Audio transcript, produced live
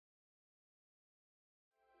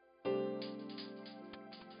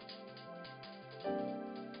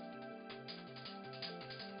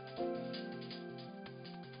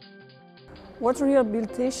Water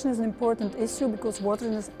rehabilitation is an important issue because water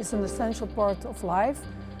is an essential part of life.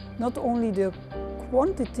 Not only the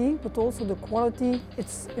quantity, but also the quality.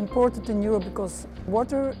 It's important in Europe because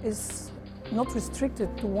water is not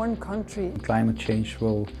restricted to one country. Climate change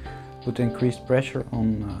will put increased pressure on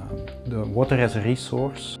the water as a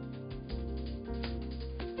resource.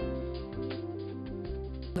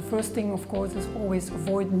 The first thing, of course, is always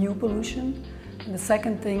avoid new pollution. And the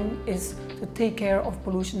second thing is to take care of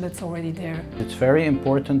pollution that's already there. It's very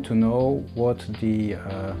important to know what the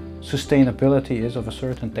sustainability is of a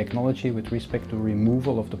certain technology with respect to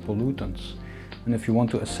removal of the pollutants. And if you want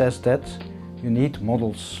to assess that, you need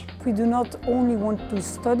models. We do not only want to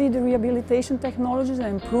study the rehabilitation technologies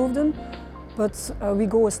and improve them, but we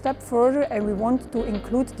go a step further and we want to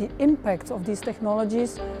include the impact of these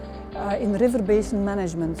technologies in river basin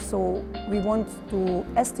management. So we want to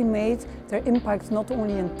estimate their impact not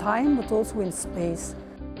only in time but also in space.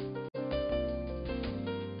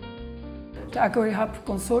 The Aquarehab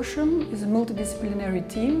consortium is a multidisciplinary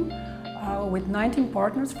team with 19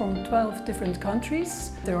 partners from 12 different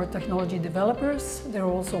countries. There are technology developers, there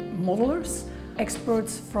are also modelers,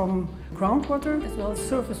 experts from groundwater as well as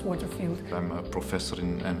surface water field. I'm a professor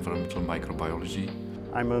in environmental microbiology.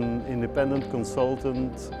 I'm an independent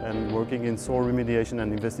consultant and working in soil remediation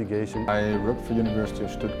and investigation. I work for the University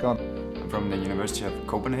of Stuttgart. I'm from the University of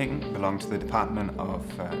Copenhagen, belong to the Department of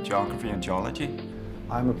Geography and Geology.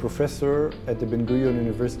 I'm a professor at the Ben Gurion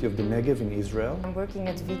University of the Negev in Israel. I'm working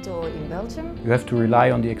at Vito in Belgium. You have to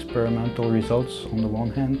rely on the experimental results on the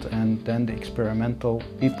one hand, and then the experimental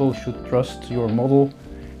people should trust your model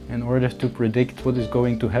in order to predict what is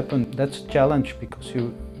going to happen. That's a challenge because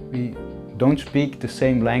we don't speak the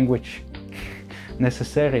same language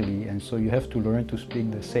necessarily, and so you have to learn to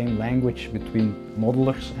speak the same language between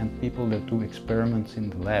modelers and people that do experiments in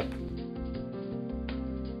the lab.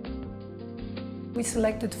 We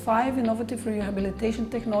selected 5 innovative rehabilitation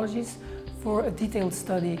technologies for a detailed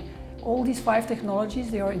study. All these 5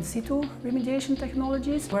 technologies, they are in situ remediation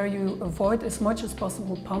technologies where you avoid as much as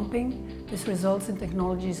possible pumping. This results in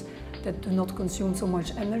technologies that do not consume so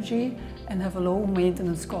much energy and have a low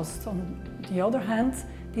maintenance cost. On the other hand,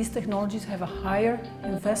 these technologies have a higher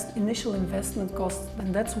initial investment cost,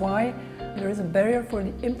 and that's why there is a barrier for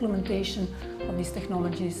the implementation of these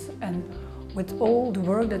technologies. And with all the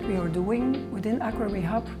work that we are doing within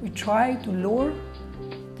Aquarehab, we try to lower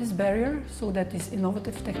this barrier so that these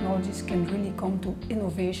innovative technologies can really come to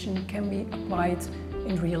innovation, can be applied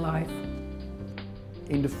in real life.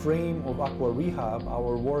 In the frame of Aquarehab,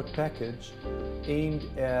 our work package aimed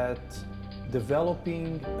at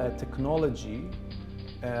developing a technology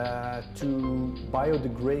to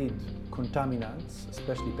biodegrade contaminants,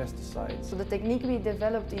 especially pesticides. So the technique we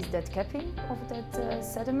developed is that capping of that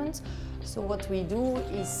sediment. So what we do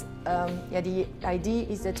is, the idea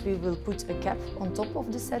is that we will put a cap on top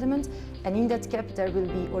of the sediment, and in that cap there will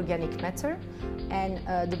be organic matter, and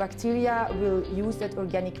the bacteria will use that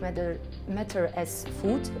organic matter as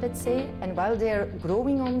food, let's say, and while they're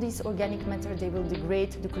growing on this organic matter they will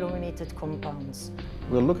degrade the chlorinated compounds.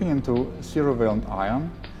 We're looking into zero-valent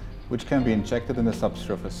iron, which can be injected in the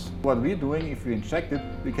subsurface. What we're doing, if we inject it,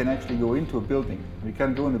 we can actually go into a building. We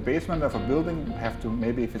can go in the basement of a building,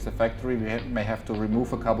 maybe if it's a factory, we may have to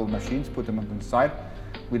remove a couple of machines, put them inside.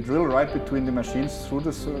 We drill right between the machines through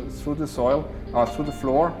the soil, through the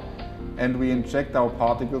floor, and we inject our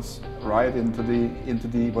particles right into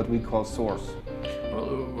the what we call source.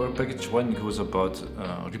 Well, our package 1 goes about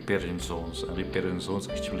riparian zones, and riparian zones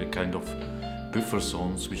are actually kind of buffer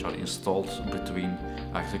zones which are installed between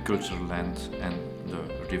agricultural land and the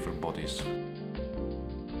river bodies.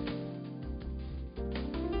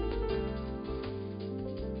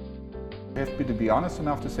 We have to be honest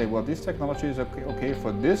enough to say, well, this technology is okay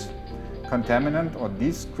for this contaminant or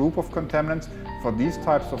this group of contaminants, for these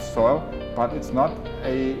types of soil, but it's not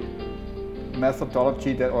a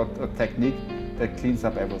methodology or a technique that cleans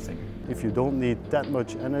up everything. If you don't need that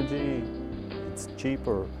much energy, it's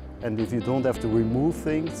cheaper. And if you don't have to remove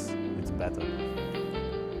things, it's better.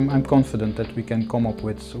 I'm confident that we can come up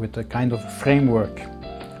with a kind of framework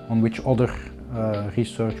on which other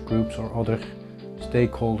research groups or other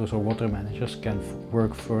stakeholders or water managers can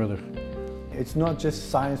work further. It's not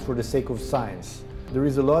just science for the sake of science. There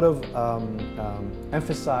is a lot of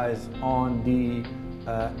emphasis on the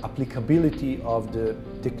applicability of the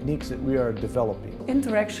techniques that we are developing.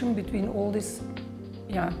 Interaction between all these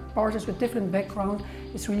partners with different backgrounds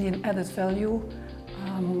is really an added value,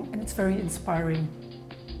 and it's very inspiring.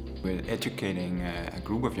 We're educating a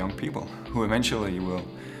group of young people who eventually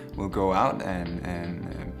will go out and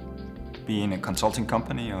be in a consulting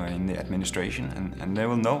company or in the administration, and they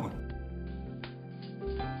will know